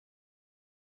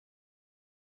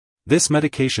This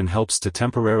medication helps to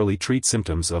temporarily treat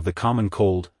symptoms of the common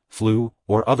cold, flu,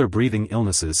 or other breathing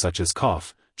illnesses such as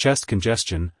cough, chest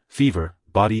congestion, fever,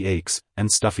 body aches,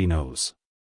 and stuffy nose.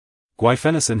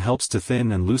 Guaifenesin helps to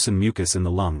thin and loosen mucus in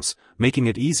the lungs, making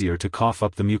it easier to cough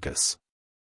up the mucus.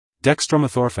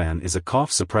 Dextromethorphan is a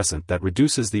cough suppressant that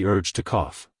reduces the urge to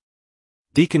cough.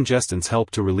 Decongestants help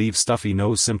to relieve stuffy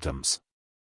nose symptoms.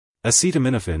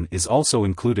 Acetaminophen is also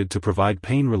included to provide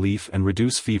pain relief and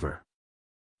reduce fever.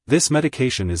 This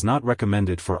medication is not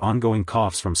recommended for ongoing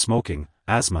coughs from smoking,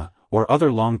 asthma, or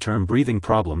other long-term breathing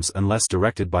problems unless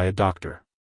directed by a doctor.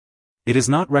 It is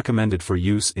not recommended for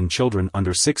use in children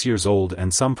under 6 years old,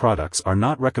 and some products are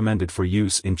not recommended for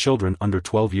use in children under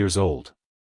 12 years old.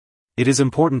 It is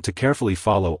important to carefully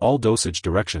follow all dosage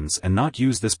directions and not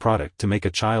use this product to make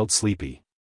a child sleepy.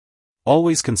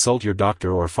 Always consult your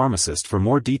doctor or pharmacist for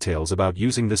more details about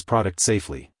using this product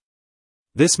safely.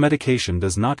 This medication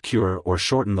does not cure or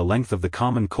shorten the length of the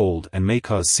common cold and may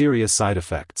cause serious side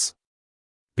effects.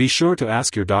 Be sure to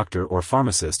ask your doctor or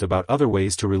pharmacist about other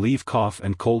ways to relieve cough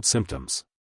and cold symptoms.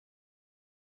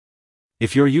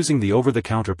 If you're using the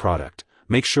over-the-counter product,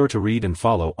 make sure to read and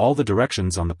follow all the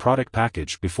directions on the product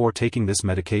package before taking this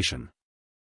medication.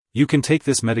 You can take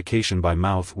this medication by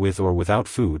mouth with or without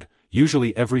food,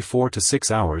 usually every 4 to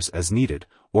 6 hours as needed,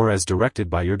 or as directed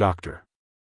by your doctor.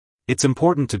 It's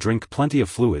important to drink plenty of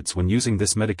fluids when using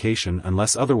this medication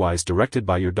unless otherwise directed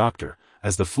by your doctor,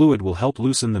 as the fluid will help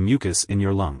loosen the mucus in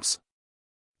your lungs.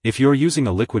 If you're using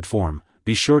a liquid form,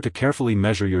 be sure to carefully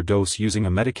measure your dose using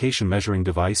a medication measuring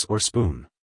device or spoon.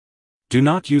 Do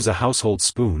not use a household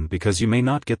spoon because you may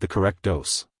not get the correct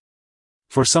dose.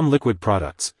 For some liquid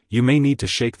products, you may need to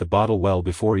shake the bottle well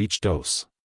before each dose.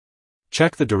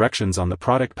 Check the directions on the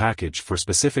product package for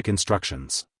specific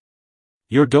instructions.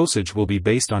 Your dosage will be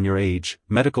based on your age,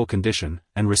 medical condition,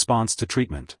 and response to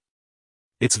treatment.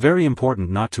 It's very important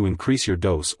not to increase your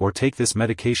dose or take this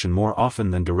medication more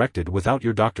often than directed without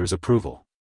your doctor's approval.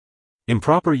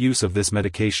 Improper use of this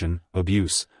medication,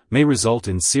 abuse, may result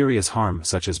in serious harm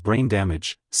such as brain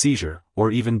damage, seizure,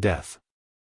 or even death.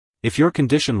 If your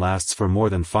condition lasts for more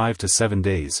than 5 to 7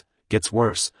 days, gets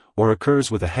worse, or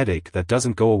occurs with a headache that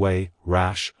doesn't go away,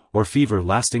 rash, or fever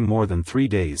lasting more than 3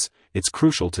 days, it's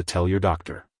crucial to tell your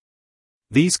doctor.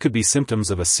 These could be symptoms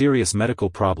of a serious medical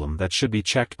problem that should be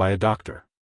checked by a doctor.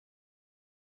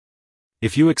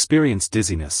 If you experience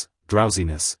dizziness,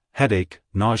 drowsiness, headache,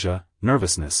 nausea,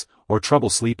 nervousness, or trouble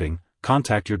sleeping,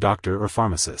 contact your doctor or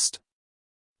pharmacist.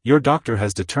 Your doctor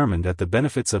has determined that the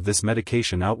benefits of this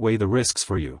medication outweigh the risks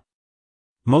for you.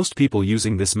 Most people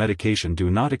using this medication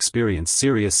do not experience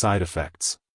serious side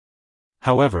effects.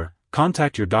 However,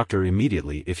 contact your doctor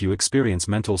immediately if you experience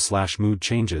mental/mood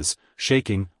changes,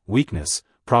 shaking, weakness,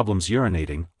 problems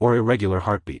urinating, or irregular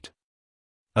heartbeat.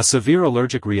 A severe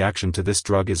allergic reaction to this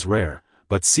drug is rare,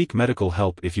 but seek medical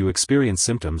help if you experience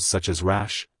symptoms such as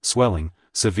rash, swelling,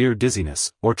 severe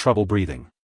dizziness, or trouble breathing.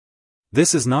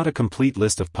 This is not a complete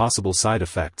list of possible side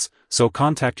effects, so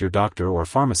contact your doctor or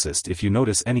pharmacist if you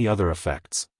notice any other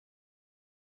effects.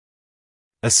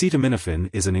 Acetaminophen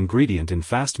is an ingredient in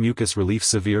fast mucus relief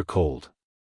severe cold.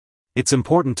 It's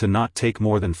important to not take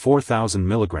more than 4,000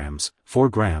 milligrams, 4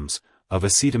 grams, of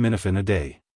acetaminophen a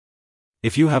day.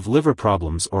 If you have liver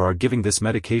problems or are giving this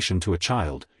medication to a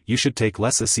child, you should take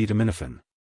less acetaminophen.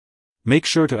 Make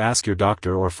sure to ask your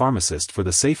doctor or pharmacist for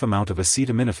the safe amount of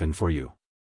acetaminophen for you.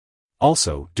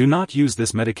 Also, do not use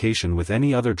this medication with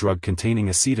any other drug containing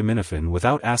acetaminophen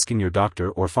without asking your doctor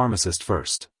or pharmacist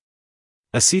first.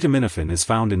 Acetaminophen is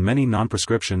found in many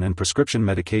non-prescription and prescription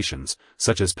medications,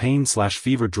 such as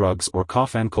pain/fever drugs or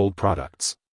cough and cold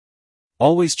products.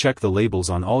 Always check the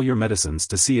labels on all your medicines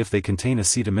to see if they contain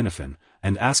acetaminophen,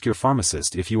 and ask your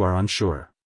pharmacist if you are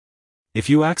unsure. If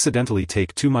you accidentally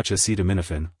take too much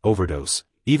acetaminophen, overdose,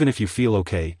 even if you feel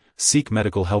okay, seek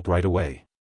medical help right away.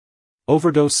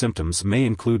 Overdose symptoms may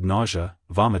include nausea,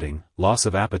 vomiting, loss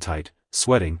of appetite,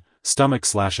 sweating,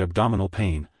 stomach/abdominal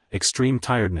pain, extreme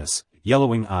tiredness,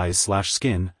 yellowing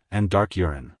eyes/skin, and dark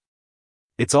urine.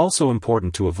 It's also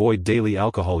important to avoid daily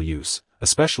alcohol use,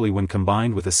 especially when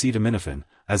combined with acetaminophen,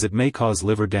 as it may cause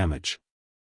liver damage.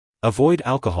 Avoid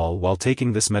alcohol while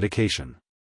taking this medication.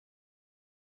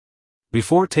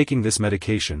 Before taking this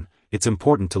medication, it's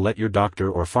important to let your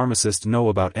doctor or pharmacist know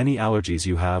about any allergies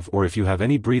you have or if you have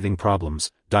any breathing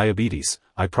problems, diabetes,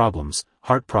 eye problems,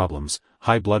 heart problems,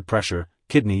 high blood pressure,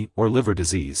 kidney or liver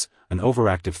disease, an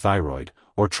overactive thyroid,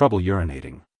 or trouble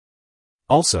urinating.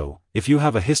 Also, if you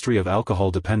have a history of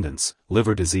alcohol dependence,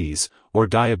 liver disease, or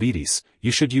diabetes,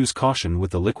 you should use caution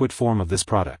with the liquid form of this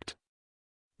product.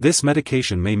 This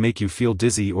medication may make you feel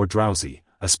dizzy or drowsy,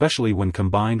 especially when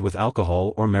combined with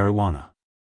alcohol or marijuana.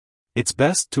 It's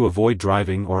best to avoid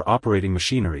driving or operating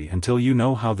machinery until you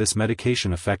know how this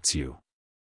medication affects you.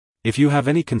 If you have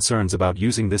any concerns about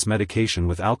using this medication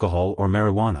with alcohol or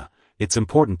marijuana, it's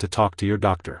important to talk to your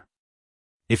doctor.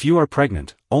 If you are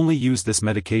pregnant, only use this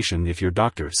medication if your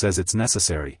doctor says it's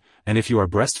necessary, and if you are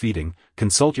breastfeeding,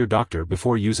 consult your doctor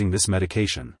before using this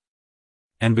medication.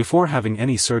 And before having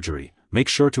any surgery, make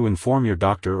sure to inform your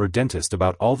doctor or dentist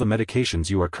about all the medications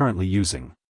you are currently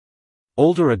using.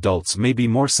 Older adults may be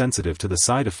more sensitive to the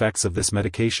side effects of this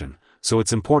medication, so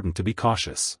it's important to be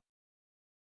cautious.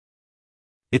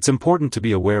 It's important to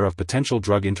be aware of potential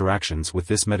drug interactions with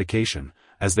this medication,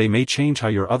 as they may change how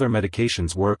your other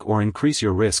medications work or increase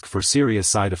your risk for serious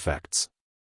side effects.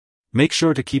 Make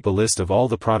sure to keep a list of all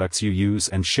the products you use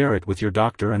and share it with your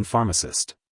doctor and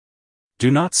pharmacist.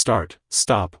 Do not start,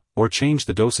 stop, or change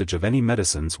the dosage of any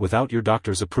medicines without your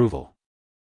doctor's approval.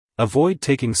 Avoid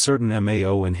taking certain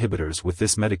MAO inhibitors with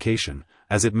this medication,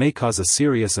 as it may cause a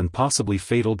serious and possibly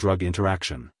fatal drug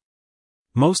interaction.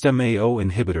 Most MAO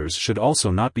inhibitors should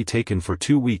also not be taken for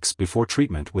 2 weeks before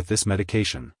treatment with this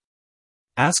medication.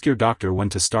 Ask your doctor when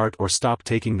to start or stop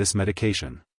taking this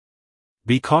medication.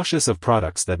 Be cautious of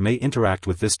products that may interact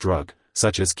with this drug,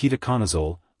 such as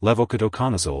ketoconazole,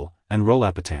 levoketoconazole, and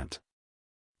rolapitant.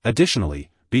 Additionally,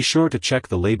 be sure to check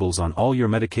the labels on all your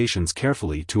medications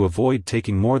carefully to avoid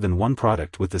taking more than one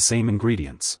product with the same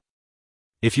ingredients.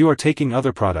 If you are taking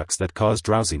other products that cause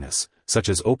drowsiness, such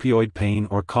as opioid pain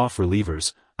or cough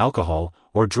relievers, alcohol,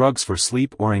 or drugs for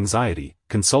sleep or anxiety,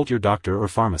 consult your doctor or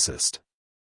pharmacist.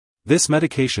 This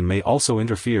medication may also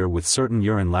interfere with certain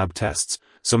urine lab tests,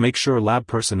 so make sure lab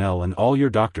personnel and all your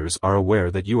doctors are aware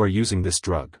that you are using this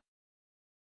drug.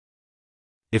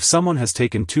 If someone has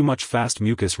taken too much fast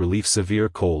mucus relief severe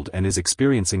cold and is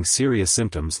experiencing serious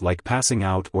symptoms like passing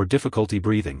out or difficulty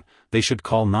breathing, they should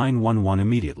call 911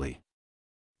 immediately.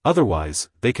 Otherwise,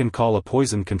 they can call a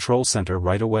poison control center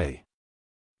right away.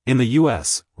 In the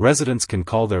U.S., residents can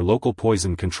call their local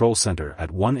poison control center at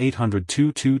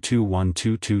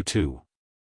 1-800-222-1222.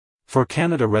 For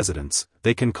Canada residents,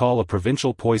 they can call a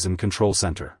provincial poison control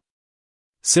center.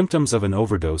 Symptoms of an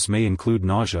overdose may include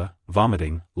nausea,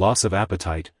 vomiting, loss of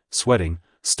appetite, sweating,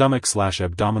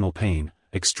 stomach/abdominal pain,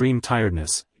 extreme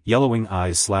tiredness, yellowing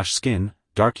eyes/skin,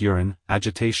 dark urine,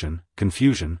 agitation,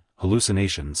 confusion,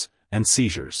 hallucinations, and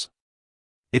seizures.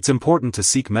 It's important to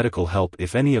seek medical help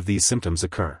if any of these symptoms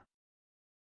occur.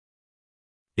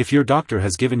 If your doctor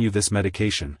has given you this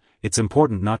medication, it's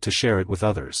important not to share it with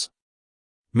others.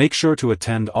 Make sure to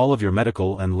attend all of your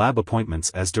medical and lab appointments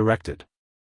as directed.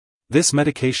 This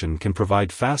medication can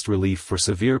provide fast relief for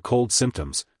severe cold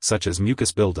symptoms, such as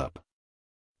mucus buildup.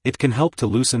 It can help to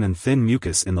loosen and thin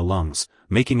mucus in the lungs,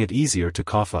 making it easier to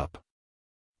cough up.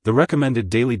 The recommended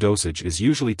daily dosage is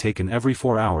usually taken every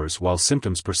 4 hours while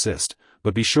symptoms persist,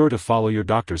 but be sure to follow your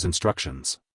doctor's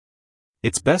instructions.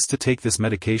 It's best to take this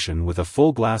medication with a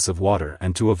full glass of water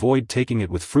and to avoid taking it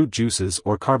with fruit juices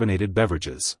or carbonated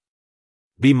beverages.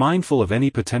 Be mindful of any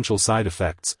potential side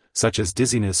effects, such as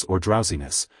dizziness or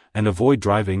drowsiness, and avoid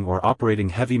driving or operating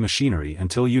heavy machinery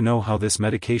until you know how this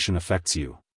medication affects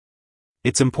you.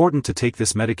 It's important to take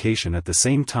this medication at the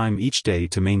same time each day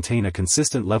to maintain a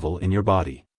consistent level in your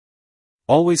body.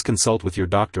 Always consult with your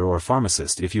doctor or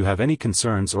pharmacist if you have any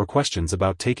concerns or questions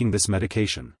about taking this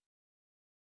medication.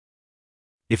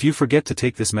 If you forget to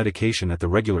take this medication at the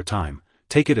regular time,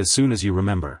 take it as soon as you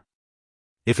remember.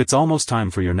 If it's almost time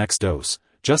for your next dose,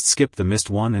 just skip the missed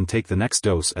one and take the next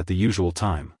dose at the usual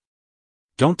time.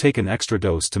 Don't take an extra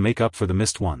dose to make up for the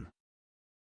missed one.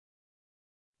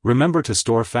 Remember to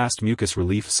store fast mucus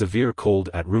relief severe cold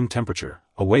at room temperature,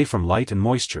 away from light and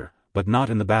moisture, but not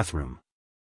in the bathroom.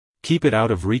 Keep it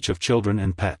out of reach of children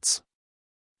and pets.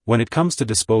 When it comes to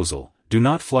disposal, do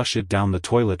not flush it down the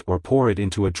toilet or pour it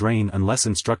into a drain unless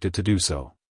instructed to do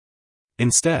so.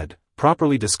 Instead,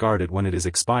 properly discard it when it is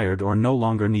expired or no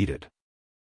longer needed.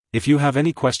 If you have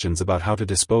any questions about how to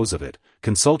dispose of it,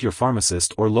 consult your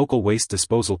pharmacist or local waste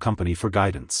disposal company for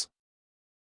guidance.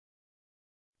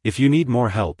 If you need more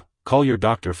help, call your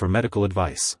doctor for medical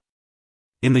advice.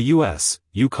 In the U.S.,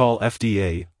 you call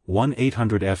FDA,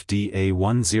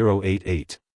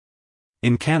 1-800-FDA-1088.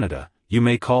 In Canada, you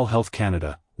may call Health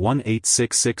Canada,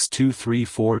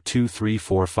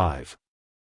 1-866-234-2345.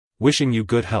 Wishing you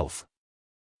good health.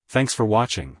 Thanks for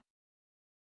watching.